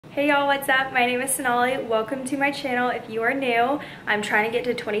Hey y'all, what's up? My name is Sonali. Welcome to my channel. If you are new, I'm trying to get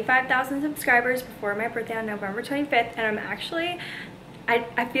to 25,000 subscribers before my birthday on November 25th, and I'm actually,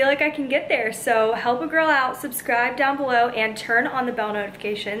 I feel like I can get there. So help a girl out, subscribe down below, and turn on the bell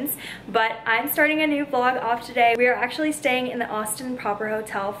notifications. But I'm starting a new vlog off today. We are actually staying in the Austin Proper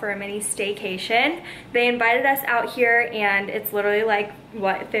Hotel for a mini staycation. They invited us out here, and it's literally like,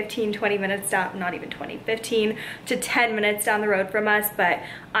 what, 15, 20 minutes down, not even 20, 15 to 10 minutes down the road from us. But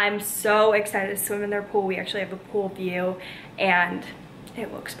I'm so excited to swim in their pool. We actually have a pool view, and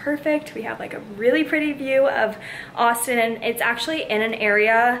it looks perfect. We have like a really pretty view of Austin, and it's actually in an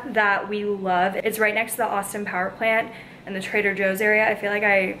area that we love. It's right next to the Austin power plant and the Trader Joe's area. I feel like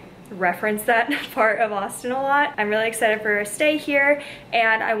I reference that part of Austin a lot. I'm really excited for a stay here,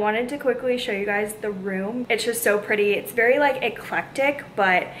 and I wanted to quickly show you guys the room. It's just so pretty. It's very like eclectic,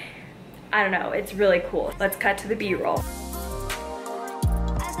 but I don't know, it's really cool. Let's cut to the B-roll.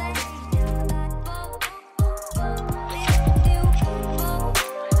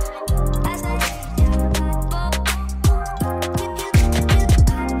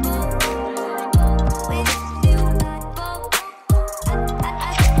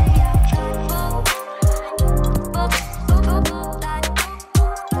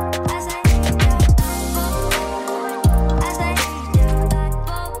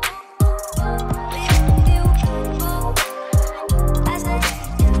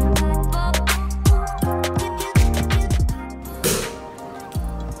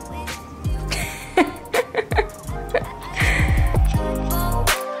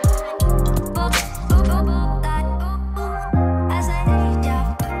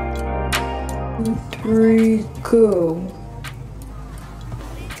 Go.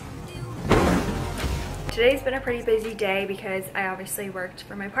 Today's been a pretty busy day because I obviously worked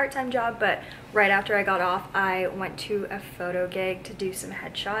for my part-time job, but right after I got off, I went to a photo gig to do some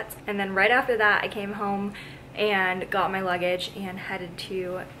headshots. And then right after that, I came home and got my luggage and headed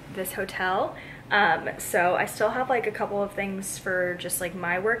to this hotel. So I still have like a couple of things for just like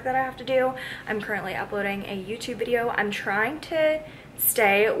my work that I have to do. I'm currently uploading a YouTube video. I'm trying to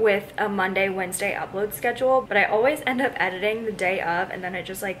stay with a Monday, Wednesday upload schedule, but I always end up editing the day of, and then it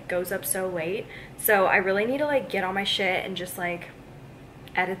just like goes up so late. So I really need to like get on my shit and just like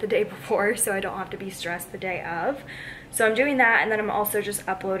edit the day before so I don't have to be stressed the day of. So I'm doing that, and then I'm also just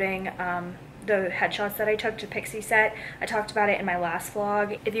uploading the headshots that I took to Pixie Set. I talked about it in my last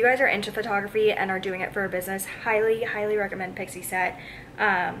vlog. If you guys are into photography and are doing it for a business, highly recommend Pixie Set.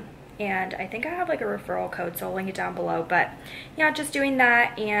 And I think I have like a referral code, so I'll link it down below. But yeah, just doing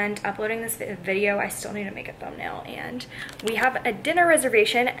that and uploading this video. I still need to make a thumbnail, and we have a dinner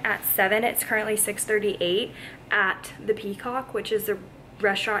reservation at 7. It's currently 6:38 at the Peacock, which is a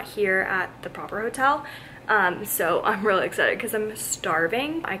restaurant here at the Proper Hotel. So I'm really excited because I'm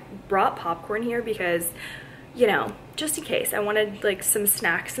starving. I brought popcorn here because, you know, just in case. I wanted like some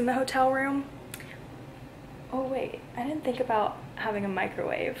snacks in the hotel room. Oh wait, I didn't think about having a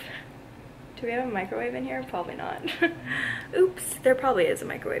microwave. Do we have a microwave in here? Probably not. Oops, there probably is a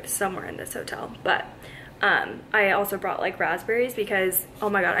microwave somewhere in this hotel. But I also brought like raspberries because, oh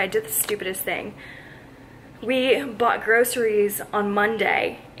my god, I did the stupidest thing. We bought groceries on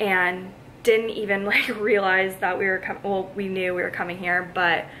Monday and didn't even like realize that we were well, we knew we were coming here,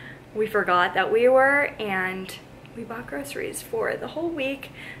 but we forgot that we were, and we bought groceries for the whole week.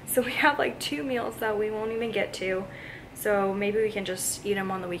 So we have like 2 meals that we won't even get to. So maybe we can just eat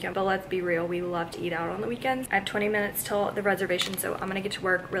them on the weekend. But let's be real, we love to eat out on the weekends. I have 20 minutes till the reservation, so I'm gonna get to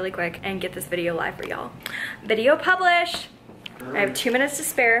work really quick and get this video live for y'all. Video published. I have 2 minutes to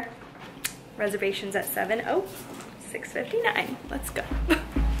spare. Reservations at 7. Oh, 6:59. Let's go.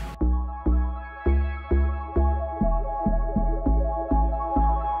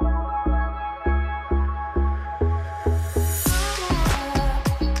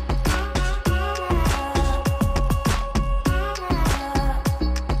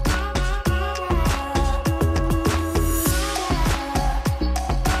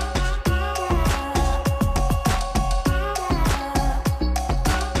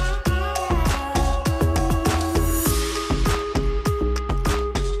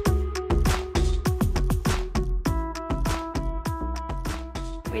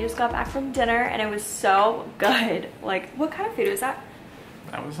 Got back from dinner and it was so good. Like, what kind of food was that?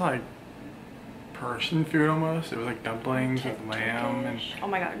 That was like Persian food almost. It was like dumplings with lamb and oh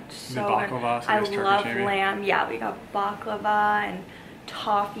my god, so the baklava. I love lamb. Yeah, we got baklava and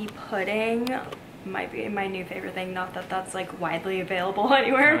toffee pudding. Might be my new favorite thing. Not that that's like widely available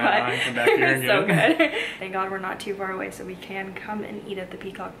anywhere, but it's so good. Thank God we're not too far away, so we can come and eat at the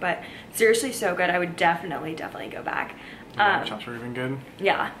Peacock. But seriously, so good. I would definitely go back. Shops are even good.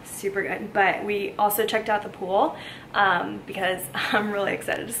 Yeah, super good. But we also checked out the pool because I'm really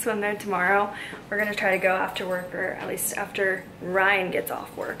excited to swim there tomorrow. We're gonna try to go after work, or at least after Ryan gets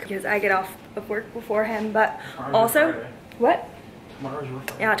off work, because I get off of work before him. But also, what? Tomorrow's your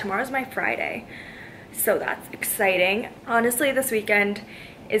Friday. Yeah, tomorrow's my Friday. So that's exciting. Honestly, this weekend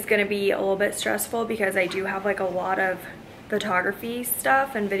is gonna be a little bit stressful because I do have like a lot of photography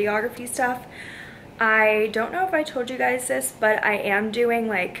stuff and videography stuff. I don't know if I told you guys this, but I am doing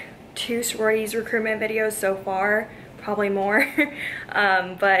like 2 sororities recruitment videos so far, probably more.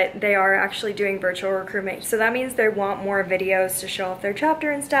 But they are actually doing virtual recruitment. So that means they want more videos to show off their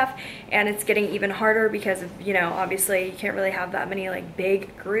chapter and stuff. And it's getting even harder because of, you know, obviously you can't really have that many like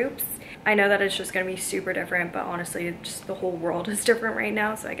big groups. I know that it's just gonna be super different, but honestly, just the whole world is different right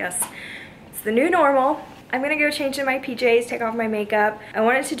now. So I guess it's the new normal. I'm gonna go change in my PJs, take off my makeup. I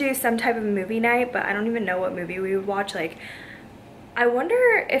wanted to do some type of movie night, but I don't even know what movie we would watch. Like, I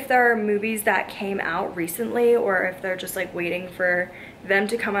wonder if there are movies that came out recently or if they're just like waiting for them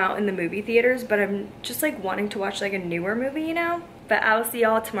to come out in the movie theaters, but I'm just like wanting to watch like a newer movie, you know? But I'll see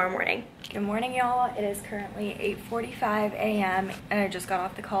y'all tomorrow morning. Good morning, y'all. It is currently 8:45 a.m. and I just got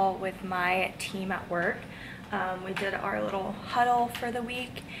off the call with my team at work. We did our little huddle for the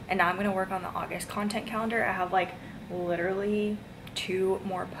week, and now I'm gonna work on the August content calendar. I have like literally 2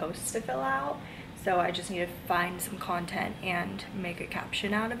 more posts to fill out, so I just need to find some content and make a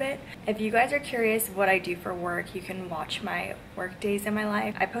caption out of it. If you guys are curious what I do for work, you can watch my work days in my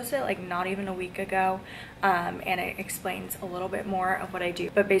life. I posted it like not even a week ago, and it explains a little bit more of what I do.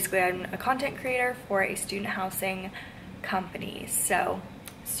 But basically, I'm a content creator for a student housing company, so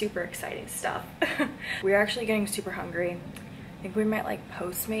super exciting stuff. We're actually getting super hungry. I think we might like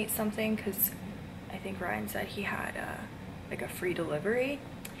Postmate something because I think Ryan said he had like a free delivery,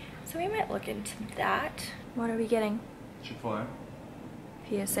 so we might look into that. What are we getting? Chick-fil-A.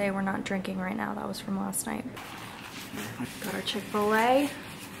 PSA, we're not drinking right now. That was from last night. Got our Chick-fil-A,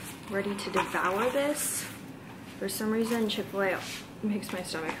 ready to devour this. For some reason, Chick-fil-A makes my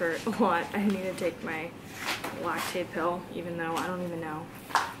stomach hurt a lot. I need to take my lactate pill, even though I don't even know.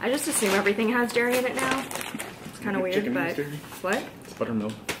 I just assume everything has dairy in it now. It's kind of weird, but what? It's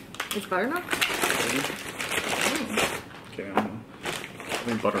buttermilk. It's buttermilk? Okay, I don't know. I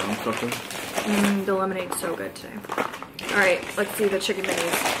think butter on stuff. The lemonade's so good today. All right, let's see the chicken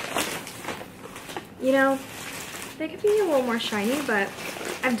minis. You know, they could be a little more shiny, but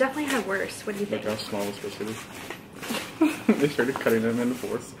I've definitely had worse. What do you think? Look how small this supposed to be. They started cutting them into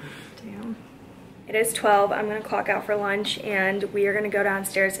 4s. Damn. It is 12. I'm gonna clock out for lunch and we are gonna go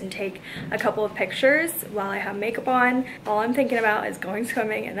downstairs and take a couple of pictures while I have makeup on. All I'm thinking about is going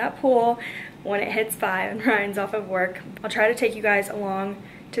swimming in that pool when it hits 5 and Ryan's off of work. I'll try to take you guys along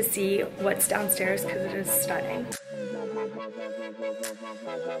to see what's downstairs because it is stunning.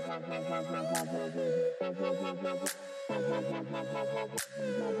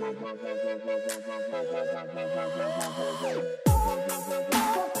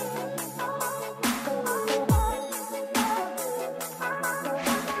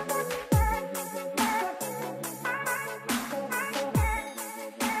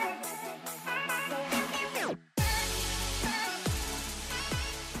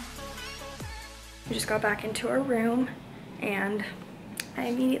 We just got back into our room and I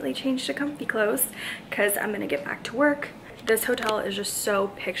immediately changed to comfy clothes because I'm gonna get back to work. This hotel is just so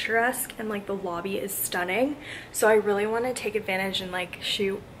picturesque and like the lobby is stunning. So I really want to take advantage and like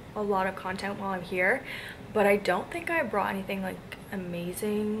shoot a lot of content while I'm here. But I don't think I brought anything like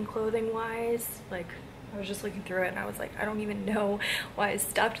amazing clothing wise. Like I was just looking through it and I was like, I don't even know why I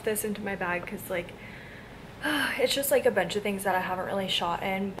stuffed this into my bag because like it's just like a bunch of things that I haven't really shot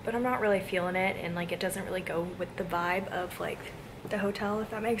in, but I'm not really feeling it and like it doesn't really go with the vibe of like the hotel,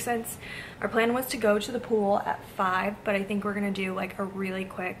 if that makes sense. Our plan was to go to the pool at 5, but I think we're gonna do like a really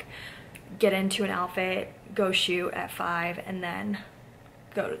quick get into an outfit, go shoot at 5 and then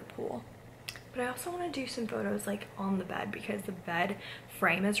go to the pool. But I also want to do some photos like on the bed because the bed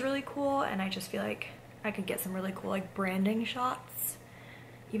frame is really cool and I just feel like I could get some really cool like branding shots,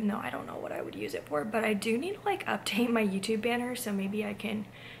 even though I don't know what I would use it for. But I do need to like update my YouTube banner, so maybe I can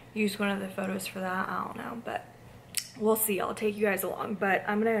use one of the photos for that. I don't know, but we'll see. I'll take you guys along, but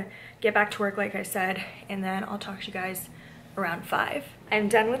I'm gonna get back to work like I said, and then I'll talk to you guys around 5. I'm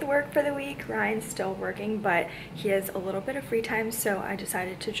done with work for the week. Ryan's still working, but he has a little bit of free time, so I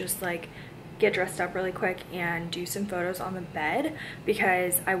decided to just like get dressed up really quick and do some photos on the bed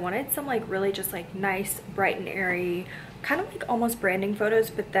because I wanted some like really just like nice, bright and airy, kind of like almost branding photos,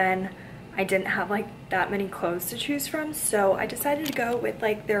 but then I didn't have like that many clothes to choose from, so I decided to go with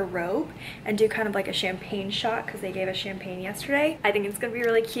like their robe and do kind of like a champagne shot because they gave us champagne yesterday. I think it's gonna be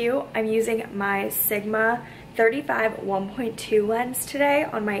really cute. I'm using my Sigma 35 1.2 lens today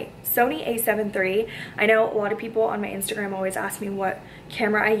on my Sony a7 III. I know a lot of people on my Instagram always ask me what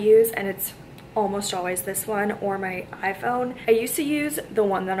camera I use, and it's almost always this one or my iPhone. I used to use the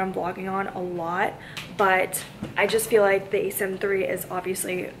one that I'm vlogging on a lot, but I just feel like the a7 III is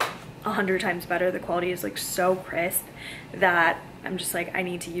obviously 100 times better. The quality is like so crisp that I'm just like, I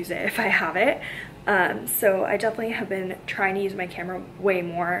need to use it if I have it. So I definitely have been trying to use my camera way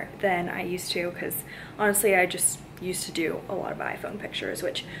more than I used to, because honestly I just used to do a lot of iPhone pictures,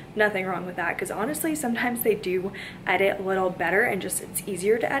 which nothing wrong with that, because honestly sometimes they do edit a little better and just it's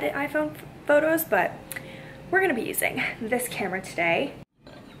easier to edit iPhone photos. But we're gonna be using this camera today.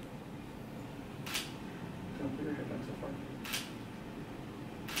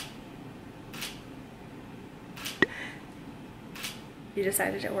 We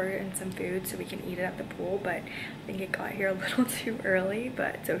decided to order in some food so we can eat it at the pool, but I think it got here a little too early,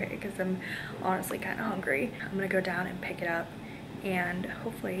 but it's okay because I'm honestly kind of hungry. I'm gonna go down and pick it up, and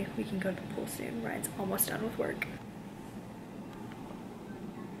hopefully we can go to the pool soon. Ryan's almost done with work.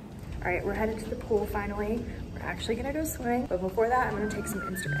 All right, we're headed to the pool finally. We're actually gonna go swimming, but before that, I'm gonna take some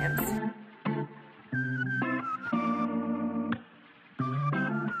Instagrams.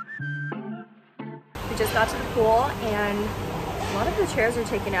 We just got to the pool, and a lot of the chairs are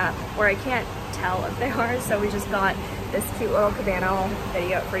taken up, or I can't tell if they are, so we just got this cute little cabana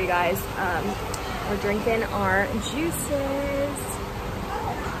video for you guys. We're drinking our juices.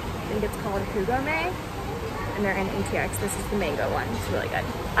 I think it's called Hugome, and they're in ATX. This is the mango one. It's really good.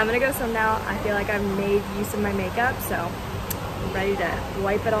 I'm gonna go swim now. I feel like I've made use of my makeup, so I'm ready to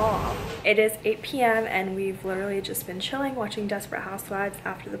wipe it all off. It is 8 p.m. and we've literally just been chilling, watching Desperate Housewives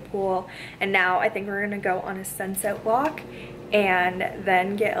after the pool, and now I think we're gonna go on a sunset walk and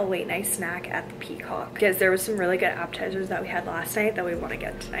then get a late night snack at the Peacock, because there was some really good appetizers that we had last night that we want to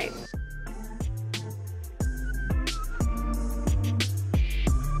get tonight.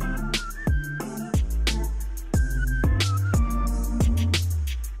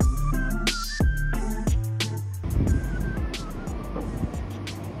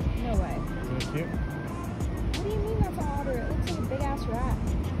 No way. Isn't it cute? What do you mean that's an otter? It looks like a big ass rat.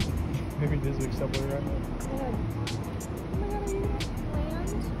 Maybe it is a big subway rat. Yeah. Oh my god, are you gonna land?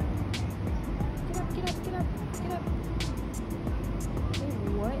 Get up, get up, get up, get up.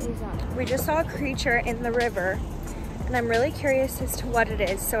 Wait, what is that? We just saw a creature in the river, and I'm really curious as to what it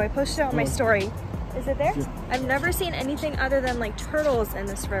is, so I posted it on my story. Is it there? I've never seen anything other than like turtles in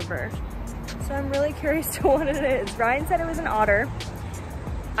this river, so I'm really curious to what it is. Ryan said it was an otter.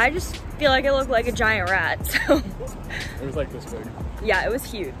 I just feel like it looked like a giant rat, so. It was like this big. Yeah, it was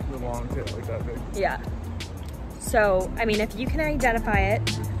huge. The long tail, like that big. Yeah. So, I mean, if you can identify it,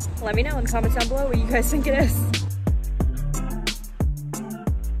 let me know in the comments down below what you guys think it is.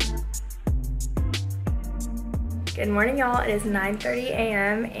 Good morning, y'all. It is 9:30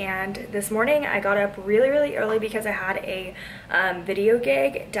 a.m. and this morning I got up really early because I had a video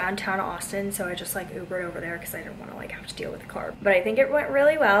gig downtown Austin, so I just like Ubered over there because I didn't want to like have to deal with the car. But I think it went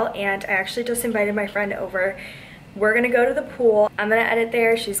really well, and I actually just invited my friend over. We're gonna go to the pool. I'm gonna edit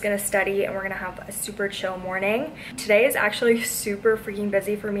there, she's gonna study, and we're gonna have a super chill morning. Today is actually super freaking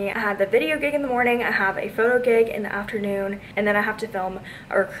busy for me. I had the video gig in the morning, I have a photo gig in the afternoon, and then I have to film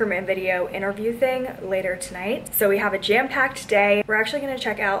a recruitment video interview thing later tonight. So we have a jam-packed day. We're actually gonna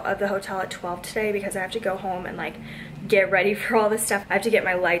check out of the hotel at 12 today because I have to go home and like get ready for all this stuff. I have to get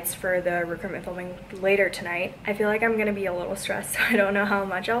my lights for the recruitment filming later tonight. I feel like I'm gonna be a little stressed, so I don't know how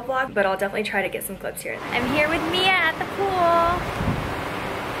much I'll vlog, but I'll definitely try to get some clips here. I'm here with Mia at the pool.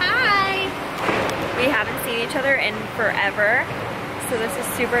 Hi! We haven't seen each other in forever, so this is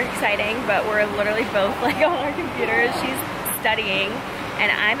super exciting, but we're literally both like on our computers. She's studying and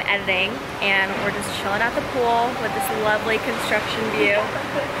I'm editing, and we're just chilling at the pool with this lovely construction view.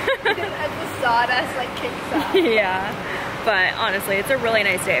 As the sawdust like kicks up. Yeah, but honestly, it's a really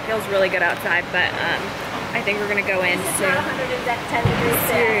nice day. It feels really good outside, but I think we're gonna go in It's soon. not 110 degrees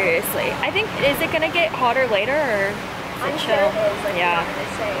today. Seriously, I think, is it gonna get hotter later, or is I'm it sure chill? it is, like Yeah. in the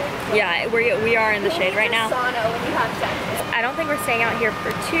shade. Yeah, we are in the shade right now. Sauna when you have sex. I don't think we're staying out here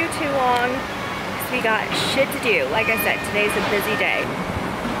for too long because we got shit to do. Like I said, today's a busy day.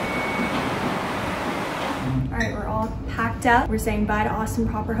 All right, we're all packed up. We're saying bye to Austin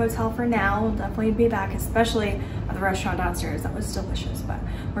Proper Hotel for now. We'll definitely be back, especially at the restaurant downstairs. That was delicious, but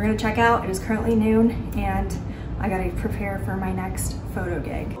we're gonna check out. It is currently noon, and I gotta prepare for my next photo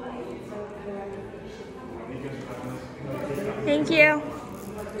gig. Thank you.